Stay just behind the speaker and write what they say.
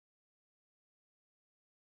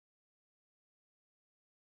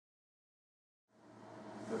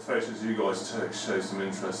photos you guys took show some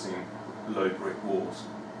interesting low brick walls.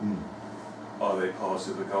 Are they part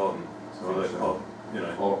of the garden? So are they part, you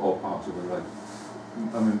know, or part of the lake?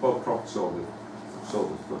 I mean, Bob Croft saw the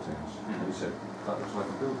footings, and he said that looks like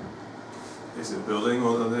a building. Is it a building,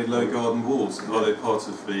 or are they low garden walls? Are they part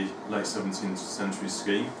of the late 17th century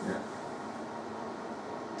scheme? Yeah.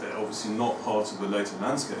 They're obviously not part of the later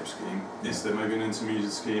landscape scheme. Is there maybe an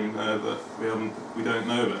intermediate scheme there that we don't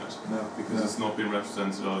know about? No. Because it's not been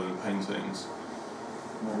represented either in paintings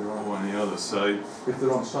No, or any other. So if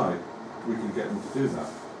they're on site, we can get them to do that.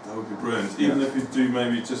 that would be brilliant. Even if you do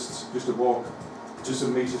maybe just a walk, just a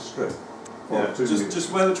metre strip. Yeah,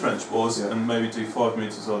 just where the trench was, and maybe do 5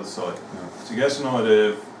 metres either side, to get an idea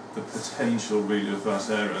of the potential really of that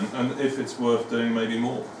area, and if it's worth doing maybe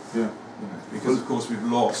more. Yeah. You know, because of course we've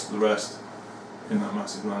lost the rest in that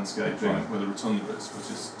massive landscaping where the rotunda is,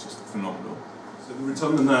 which is just phenomenal. So the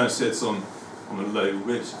rotunda now sits on a low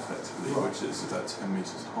ridge effectively, which is about 10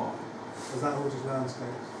 metres high. Is that all just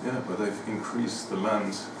landscapes? Yeah, but they've increased the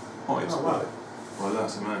land height by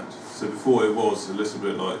that amount. So before it was a little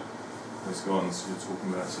bit like those gardens you're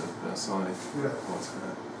talking about at Versailles,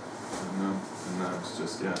 and now it's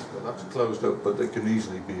just, But that's closed up, but it can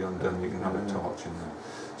easily be undone. You can have a torch in there.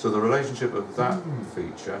 So the relationship of that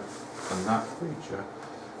feature and that feature,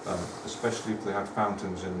 especially if they had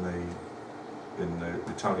fountains in the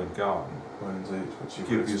Italian garden,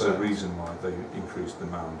 gives you a reason why they increased the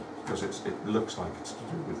mound, because it looks like it's to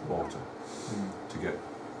do with water, to get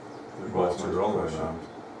the water all the way around,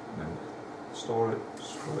 and then store it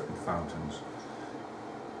in fountains.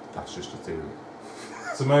 That's just a theory.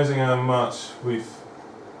 It's amazing how much we've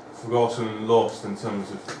forgotten and lost in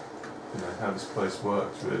terms of, you know, how this place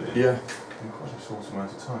works really. Yeah. In quite a short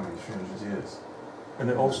amount of time, maybe 300 years. And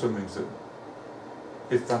it also means that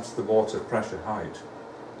if that's the water pressure height,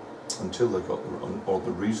 until they got or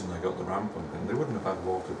the reason they got the ramp pump in, they wouldn't have had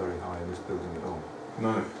water very high in this building at all.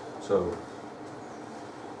 No. So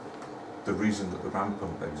the reason that the ramp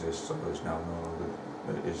pump exists, although it's now no longer,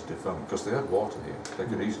 is defunct, because they had water here. They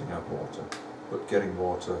could easily have water, but getting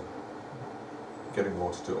water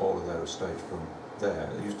to all of their estate from there,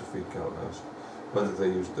 they used to feed cowhouse. Whether they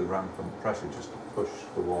used the ramp pump pressure just to push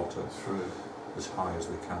the water through as high as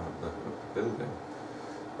they can up the building,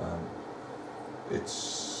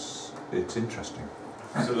 it's interesting.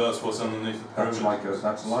 So that's what's underneath the pyramid.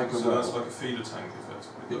 That's like a feeder tank,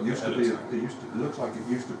 effectively. It looks like it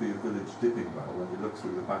used to be a village dipping well when you look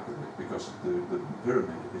through the back of it, because the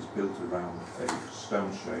pyramid is built around a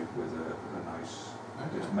stone shape with a nice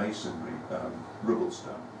masonry, rubble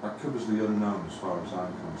stone. That covers the unknown as far as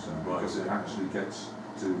I'm concerned, because it actually gets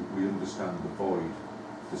to, we understand the void,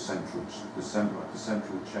 the central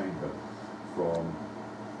chamber from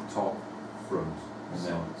top, front, and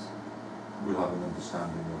then we'll have an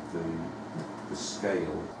understanding of the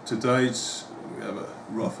scale. To date, we have a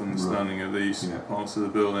rough understanding of these parts of the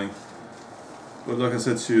building. But like I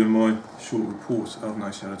said to you in my short report, I haven't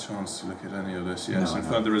actually had a chance to look at any of this yet. In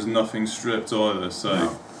fact, there is nothing stripped either,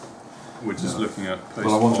 so we're just looking at post-fire.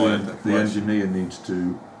 Well, I want the engineer needs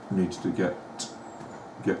to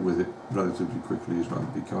get with it relatively quickly as well,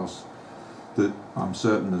 because I'm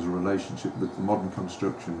certain there's a relationship with the modern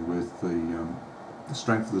construction with the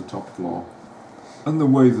strength of the top floor and the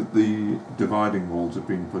way that the dividing walls have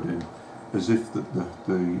been put in, as if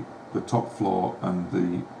the top floor and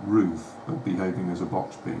the roof are behaving as a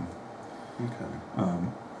box beam. Okay.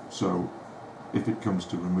 So if it comes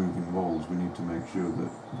to removing walls, we need to make sure that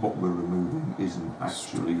what we're removing isn't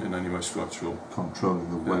actually in any way structural, controlling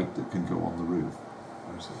the weight that can go on the roof.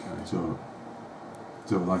 Okay. So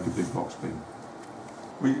like a big box beam.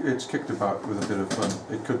 It's kicked about with a bit of fun.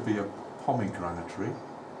 It could be a pomegranate tree.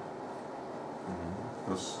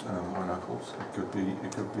 Plus pineapples. It could be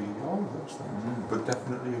all of those things, but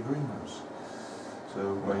definitely a greenhouse. So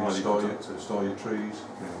where you store your trees,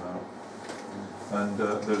 and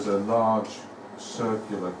there's a large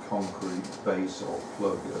circular concrete base or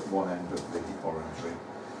plug at one end of the orangery,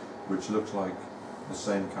 which looks like the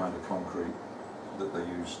same kind of concrete that they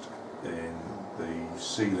used in the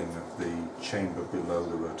ceiling of the chamber below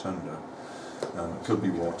the rotunda. It could be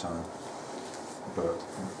wartime. But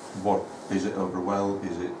what is it over a well?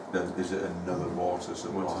 Is it another water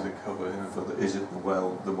supply? What does it cover? Yeah. Is it the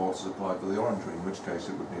water supply for the orangery? In which case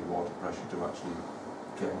it would need water pressure to actually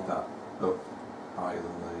get that up higher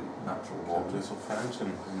than the natural water. A little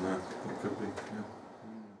fountain in there. It could be. Yeah.